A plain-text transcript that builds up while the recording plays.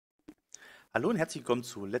Hallo und herzlich willkommen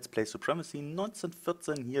zu Let's Play Supremacy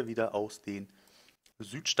 1914 hier wieder aus den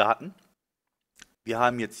Südstaaten. Wir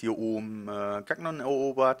haben jetzt hier oben Gagnon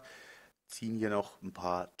erobert, ziehen hier noch ein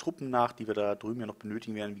paar Truppen nach, die wir da drüben ja noch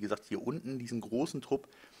benötigen werden. Wie gesagt, hier unten diesen großen Trupp,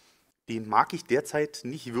 den mag ich derzeit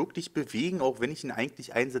nicht wirklich bewegen, auch wenn ich ihn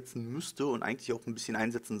eigentlich einsetzen müsste und eigentlich auch ein bisschen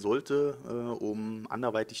einsetzen sollte, um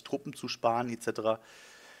anderweitig Truppen zu sparen etc.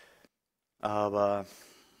 Aber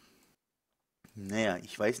naja,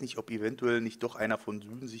 ich weiß nicht, ob eventuell nicht doch einer von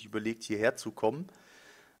Süden sich überlegt, hierher zu kommen.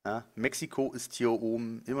 Ja, Mexiko ist hier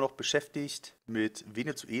oben immer noch beschäftigt mit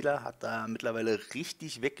Venezuela, hat da mittlerweile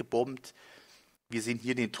richtig weggebombt. Wir sehen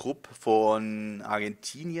hier den Trupp von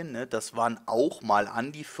Argentinien, ne? Das waren auch mal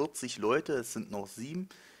an die 40 Leute, es sind noch 7.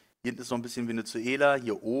 Hier hinten ist noch ein bisschen Venezuela,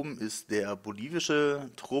 hier oben ist der bolivische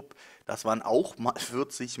Trupp, das waren auch mal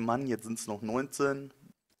 40 Mann, jetzt sind es noch 19.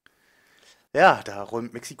 Ja, da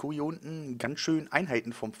räumt Mexiko hier unten ganz schön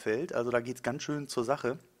Einheiten vom Feld, also da geht es ganz schön zur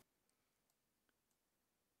Sache.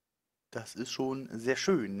 Das ist schon sehr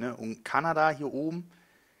schön, ne? Und Kanada hier oben,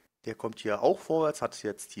 der kommt hier auch vorwärts, hat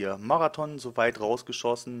jetzt hier Marathon so weit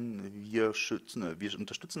rausgeschossen. Wir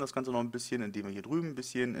unterstützen das Ganze noch ein bisschen, indem wir hier drüben ein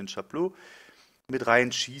bisschen in Chaplot mit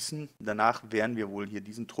reinschießen. Danach werden wir wohl hier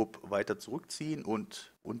diesen Trupp weiter zurückziehen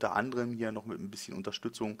und unter anderem hier noch mit ein bisschen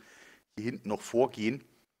Unterstützung hier hinten noch vorgehen.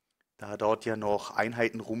 Da dort ja noch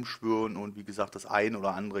Einheiten rumschwirren und wie gesagt, das ein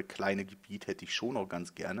oder andere kleine Gebiet hätte ich schon noch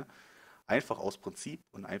ganz gerne. Einfach aus Prinzip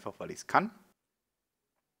und einfach, weil ich es kann.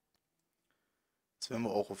 Das werden wir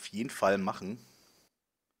auch auf jeden Fall machen.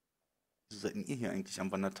 Wieso seid denn ihr hier eigentlich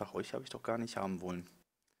am Wandertag? Euch habe ich doch gar nicht haben wollen.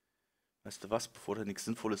 Weißt du was, bevor du nichts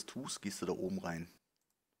Sinnvolles tust, gehst du da oben rein.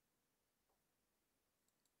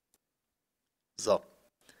 So,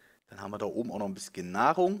 dann haben wir da oben auch noch ein bisschen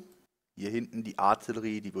Nahrung. Hier hinten die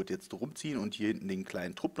Artillerie, die wird jetzt rumziehen und hier hinten den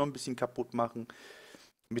kleinen Trupp noch ein bisschen kaputt machen.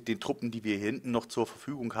 Mit den Truppen, die wir hier hinten noch zur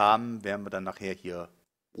Verfügung haben, werden wir dann nachher hier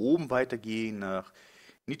oben weitergehen nach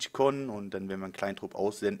Nitschkon und dann werden wir einen kleinen Trupp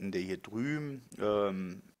aussenden, der hier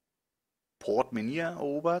drüben Port Menir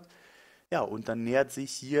erobert. Ja, und dann nähert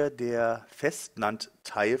sich hier der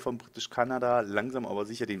Festlandteil von Britisch-Kanada langsam aber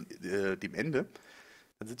sicher dem Ende.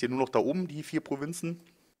 Dann sind hier nur noch da oben die 4 Provinzen.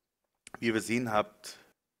 Wie ihr gesehen habt,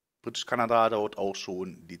 Britisch-Kanada dort auch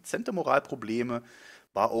schon dezente Moralprobleme.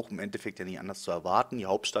 War auch im Endeffekt ja nicht anders zu erwarten. Die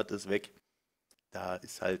Hauptstadt ist weg. Da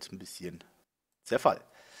ist halt ein bisschen Zerfall.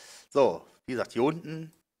 So, wie gesagt, hier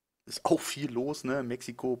unten ist auch viel los, ne?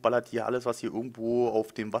 Mexiko ballert hier alles, was hier irgendwo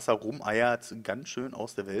auf dem Wasser rumeiert, ganz schön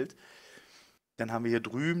aus der Welt. Dann haben wir hier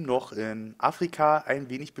drüben noch in Afrika ein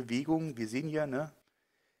wenig Bewegung. Wir sehen hier, ne,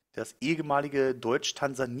 das ehemalige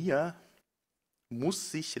Deutsch-Tansania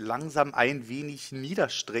muss sich langsam ein wenig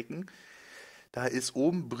niederstrecken. Da ist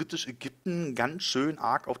oben Britisch-Ägypten ganz schön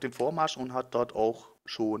arg auf dem Vormarsch und hat dort auch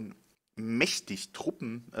schon mächtig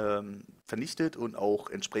Truppen vernichtet und auch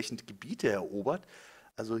entsprechend Gebiete erobert.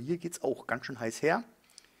 Also hier geht es auch ganz schön heiß her.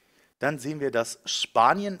 Dann sehen wir, dass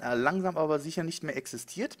Spanien langsam aber sicher nicht mehr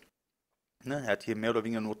existiert. Ne, er hat hier mehr oder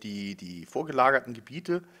weniger nur die vorgelagerten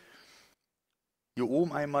Gebiete. Hier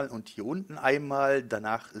oben einmal und hier unten einmal.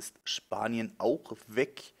 Danach ist Spanien auch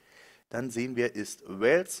weg. Dann sehen wir, ist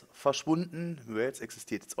Wales verschwunden. Wales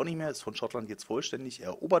existiert jetzt auch nicht mehr, ist von Schottland jetzt vollständig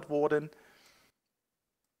erobert worden.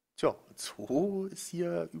 Tja, so ist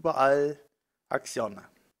hier überall Aktion.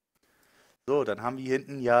 So, dann haben wir hier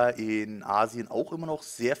hinten ja in Asien auch immer noch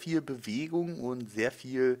sehr viel Bewegung und sehr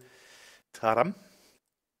viel Taram.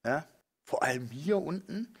 Ja, vor allem hier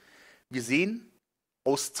unten. Wir sehen,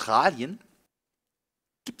 Australien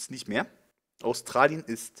gibt es nicht mehr. Australien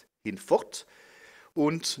ist hinfort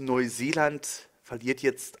und Neuseeland verliert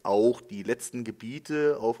jetzt auch die letzten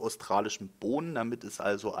Gebiete auf australischem Boden. Damit ist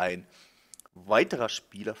also ein weiterer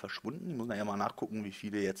Spieler verschwunden. Ich muss ja mal nachgucken, wie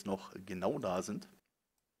viele jetzt noch genau da sind.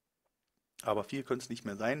 Aber viel können es nicht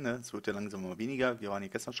mehr sein. Ne? Es wird ja langsam immer weniger. Wir waren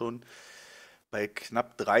hier gestern schon bei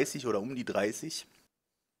knapp 30 oder um die 30.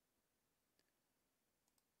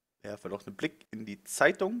 Werfen wir doch einen Blick in die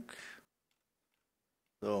Zeitung.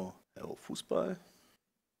 So, Hallo, Fußball.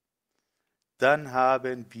 Dann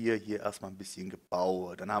haben wir hier erstmal ein bisschen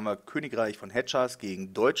gebaut. Dann haben wir Königreich von Hedgehas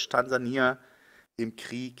gegen Deutsch-Tansania im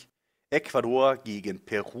Krieg. Ecuador gegen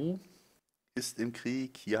Peru ist im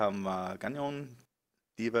Krieg. Hier haben wir Gagnon,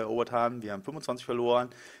 die wir erobert haben. Wir haben 25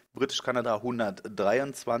 verloren. Britisch-Kanada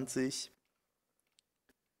 123.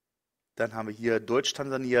 Dann haben wir hier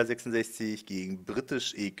Deutsch-Tansania 66 gegen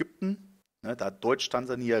Britisch-Ägypten. Ne, da hat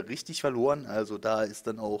Deutsch-Tansania richtig verloren. Also da ist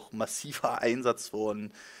dann auch massiver Einsatz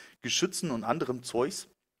von Geschützen und anderem Zeugs.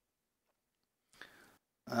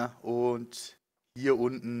 Ja, und Hier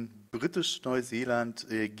unten Britisch-Neuseeland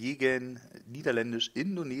gegen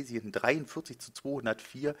Niederländisch-Indonesien 43 zu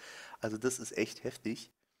 204. Also das ist echt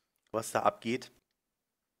heftig, was da abgeht.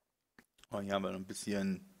 Und hier haben wir noch ein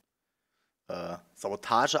bisschen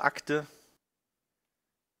Sabotageakte.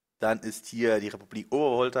 Dann ist hier die Republik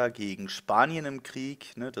Obervolta gegen Spanien im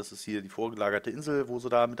Krieg. Ne? Das ist hier die vorgelagerte Insel, wo sie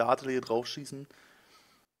da mit der Artillerie draufschießen.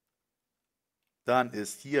 Dann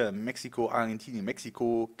ist hier Mexiko, Argentinien,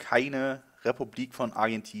 Mexiko, keine Republik von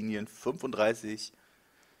Argentinien, 35.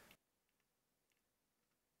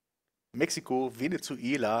 Mexiko,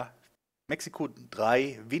 Venezuela, Mexiko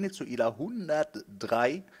 3, Venezuela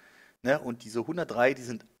 103. Ne? Und diese 103, die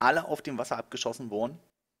sind alle auf dem Wasser abgeschossen worden.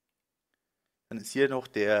 Dann ist hier noch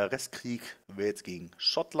der Restkrieg Wales gegen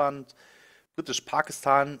Schottland,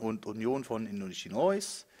 Britisch-Pakistan und Union von Indonesien.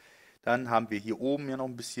 Dann haben wir hier oben ja noch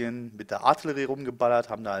ein bisschen mit der Artillerie rumgeballert,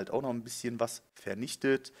 haben da halt auch noch ein bisschen was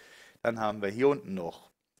vernichtet. Dann haben wir hier unten noch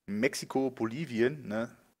Mexiko, Bolivien,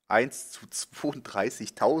 ne? 1 zu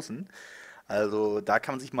 32.000. Also da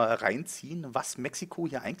kann man sich mal reinziehen, was Mexiko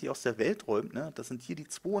hier eigentlich aus der Welt räumt. Ne? Das sind hier die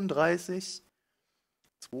 32,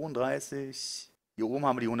 32. Hier oben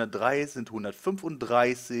haben wir die 103, sind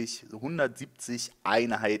 135, 170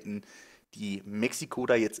 Einheiten, die Mexiko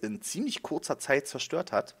da jetzt in ziemlich kurzer Zeit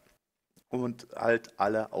zerstört hat. Und halt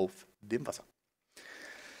alle auf dem Wasser.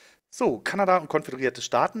 So, Kanada und konföderierte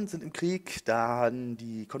Staaten sind im Krieg. Da haben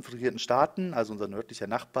die konföderierten Staaten, also unser nördlicher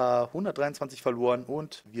Nachbar, 123 verloren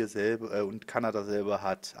und wir selber und Kanada selber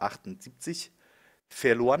hat 78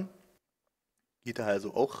 verloren. Geht da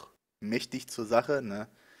also auch mächtig zur Sache. Ne?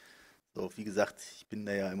 So, wie gesagt, ich bin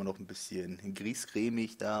da ja immer noch ein bisschen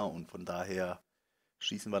griesgrämig da und von daher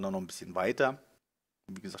schießen wir da noch ein bisschen weiter.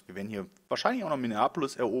 Und wie gesagt, wir werden hier wahrscheinlich auch noch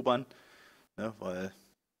Minneapolis erobern, ne, weil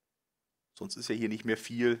sonst ist ja hier nicht mehr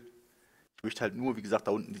viel. Ich möchte halt nur, wie gesagt,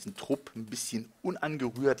 da unten diesen Trupp ein bisschen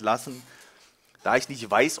unangerührt lassen, da ich nicht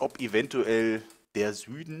weiß, ob eventuell der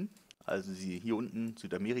Süden, also hier unten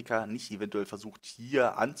Südamerika, nicht eventuell versucht,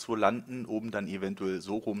 hier anzulanden, um dann eventuell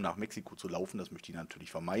so rum nach Mexiko zu laufen. Das möchte ich natürlich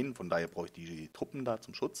vermeiden, von daher brauche ich die Truppen da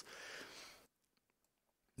zum Schutz.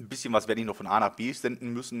 Ein bisschen was werde ich noch von A nach B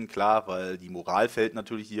senden müssen, klar, weil die Moral fällt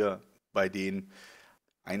natürlich hier bei den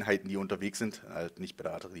Einheiten, die unterwegs sind, halt nicht bei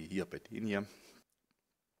der Artillerie, hier bei denen hier.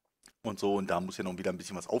 Und so, und da muss ja noch wieder ein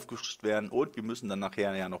bisschen was aufgefrischt werden. Und wir müssen dann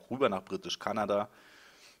nachher ja noch rüber nach Britisch-Kanada,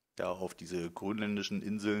 ja, auf diese grönländischen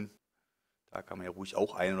Inseln. Da kann man ja ruhig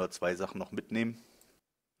auch ein oder zwei Sachen noch mitnehmen.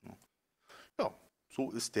 Ja, so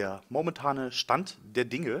ist der momentane Stand der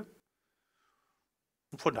Dinge.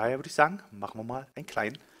 Und von daher würde ich sagen, machen wir mal einen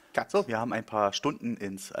kleinen Cut. So, wir haben ein paar Stunden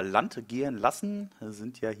ins Land gehen lassen,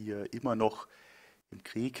 sind ja hier immer noch im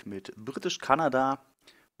Krieg mit Britisch-Kanada,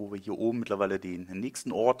 wo wir hier oben mittlerweile den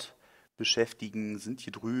nächsten Ort beschäftigen, sind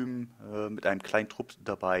hier drüben mit einem kleinen Trupp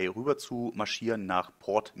dabei, rüber zu marschieren nach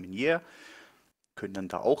Port Minier. Können dann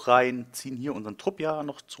da auch rein, ziehen hier unseren Trupp ja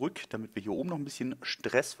noch zurück, damit wir hier oben noch ein bisschen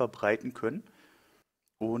Stress verbreiten können.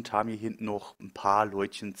 Und haben hier hinten noch ein paar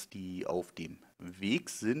Leutchens, die auf dem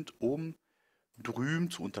Weg sind, um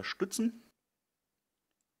drüben zu unterstützen.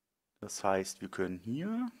 Das heißt, wir können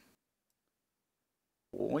hier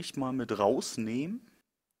euch mal mit rausnehmen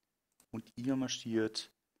und ihr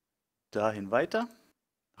marschiert dahin weiter,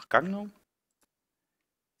 nach Gangnam.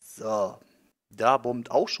 So, da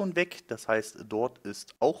bombt auch schon weg, das heißt, dort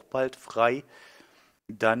ist auch bald frei.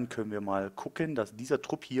 Dann können wir mal gucken, dass dieser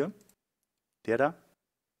Trupp hier, der da,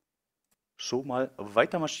 schon mal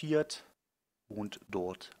weiter marschiert und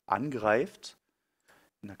dort angreift.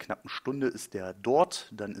 In einer knappen Stunde ist der dort,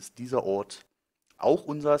 dann ist dieser Ort auch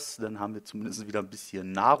unsers. Dann haben wir zumindest wieder ein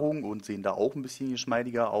bisschen Nahrung und sehen da auch ein bisschen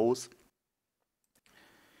geschmeidiger aus.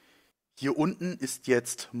 Hier unten ist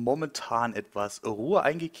jetzt momentan etwas Ruhe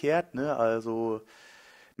eingekehrt. Ne? Also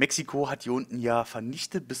Mexiko hat hier unten ja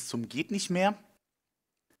vernichtet bis zum geht nicht mehr.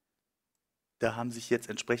 Da haben sich jetzt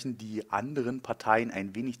entsprechend die anderen Parteien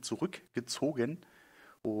ein wenig zurückgezogen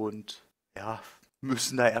und ja,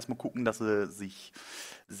 müssen da erstmal gucken, dass sie sich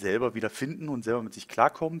selber wieder finden und selber mit sich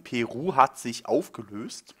klarkommen. Peru hat sich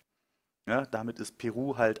aufgelöst. Ja, damit ist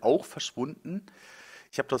Peru halt auch verschwunden.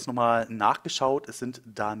 Ich habe das nochmal nachgeschaut. Es sind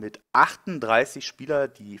damit 38 Spieler,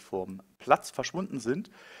 die vom Platz verschwunden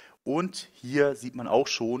sind. Und hier sieht man auch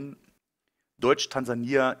schon,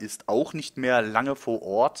 Deutsch-Tansania ist auch nicht mehr lange vor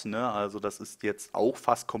Ort. Ne? Also das ist jetzt auch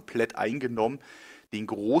fast komplett eingenommen. Den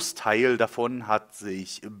Großteil davon hat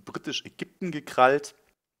sich Britisch-Ägypten gekrallt.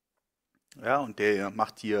 Ja, und der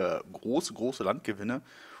macht hier große, große Landgewinne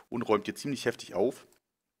und räumt hier ziemlich heftig auf.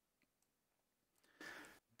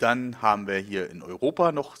 Dann haben wir hier in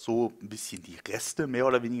Europa noch so ein bisschen die Reste mehr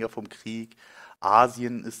oder weniger vom Krieg.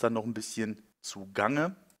 Asien ist dann noch ein bisschen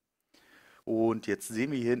zugange. Und jetzt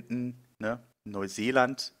sehen wir hier hinten, ne,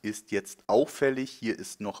 Neuseeland ist jetzt auffällig. Hier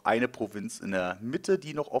ist noch eine Provinz in der Mitte,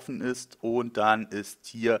 die noch offen ist. Und dann ist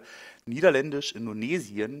hier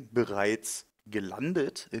Niederländisch-Indonesien bereits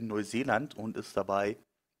gelandet in Neuseeland und ist dabei,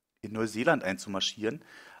 in Neuseeland einzumarschieren.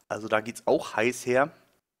 Also da geht es auch heiß her.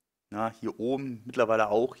 Na, hier oben mittlerweile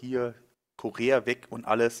auch hier Korea weg und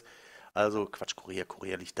alles. Also Quatsch,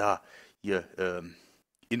 Korea liegt da. Hier,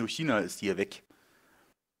 Indochina ist hier weg.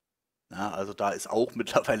 Na, also da ist auch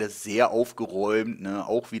mittlerweile sehr aufgeräumt, ne?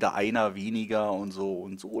 Auch wieder einer weniger und so.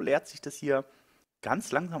 Und so leert sich das hier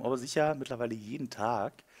ganz langsam, aber sicher mittlerweile jeden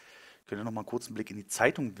Tag. Könnt ihr noch mal kurz einen Blick in die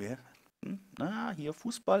Zeitung werfen? Na, hier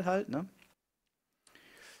Fußball halt, ne?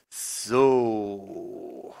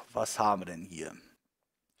 So, was haben wir denn hier?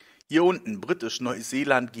 Hier unten,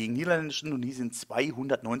 Britisch-Neuseeland gegen Niederländisch-Indonesien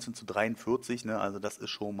 219:43, ne? Also das ist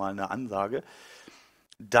schon mal eine Ansage.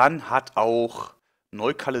 Dann hat auch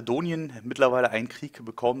Neukaledonien mittlerweile einen Krieg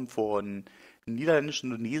bekommen von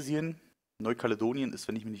Niederländisch-Indonesien. Neukaledonien ist,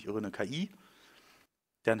 wenn ich mich nicht irre, eine KI.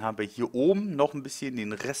 Dann haben wir hier oben noch ein bisschen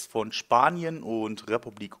den Rest von Spanien und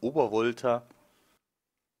Republik Obervolta.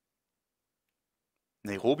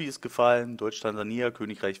 Nairobi ist gefallen, Deutsch-Tansania,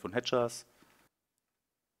 Königreich von Hedschas.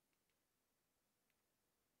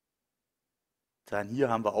 Dann hier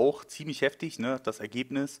haben wir auch ziemlich heftig, ne, das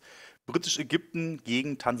Ergebnis. Britisch-Ägypten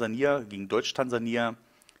gegen Tansania, gegen Deutsch-Tansania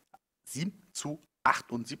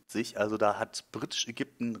 7:78. Also da hat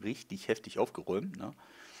Britisch-Ägypten richtig heftig aufgeräumt. Ne?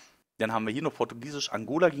 Dann haben wir hier noch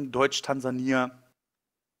Portugiesisch-Angola gegen Deutsch-Tansania.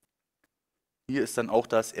 Hier ist dann auch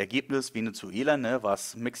das Ergebnis Venezuela, ne,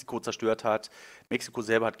 was Mexiko zerstört hat. Mexiko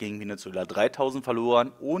selber hat gegen Venezuela 3.000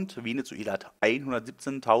 verloren und Venezuela hat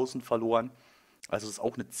 117.000 verloren. Also das ist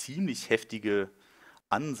auch eine ziemlich heftige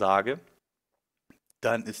Ansage.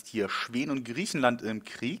 Dann ist hier Schweden und Griechenland im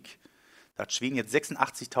Krieg. Da hat Schweden jetzt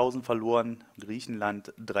 86.000 verloren,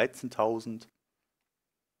 Griechenland 13.000.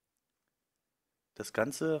 Das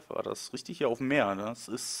Ganze, war das richtig hier auf dem Meer? Ne? Das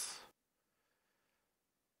ist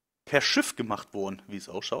per Schiff gemacht worden, wie es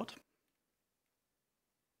ausschaut.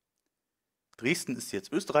 Dresden ist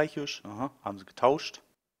jetzt österreichisch. Aha, haben sie getauscht.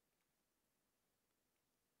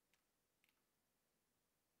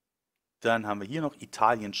 Dann haben wir hier noch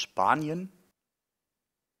Italien, Spanien,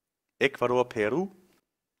 Ecuador, Peru,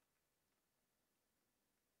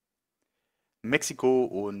 Mexiko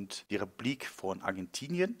und die Republik von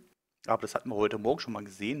Argentinien. Aber das hatten wir heute Morgen schon mal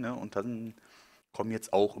gesehen, ne? Und dann kommen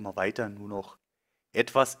jetzt auch immer weiter nur noch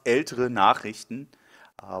etwas ältere Nachrichten.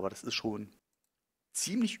 Aber das ist schon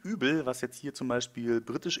ziemlich übel, was jetzt hier zum Beispiel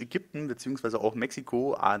Britisch-Ägypten bzw. auch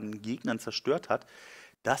Mexiko an Gegnern zerstört hat.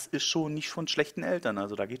 Das ist schon nicht von schlechten Eltern.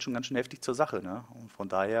 Also da geht schon ganz schön heftig zur Sache. Ne? Und von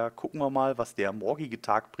daher gucken wir mal, was der morgige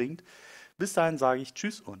Tag bringt. Bis dahin sage ich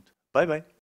Tschüss und Bye bye.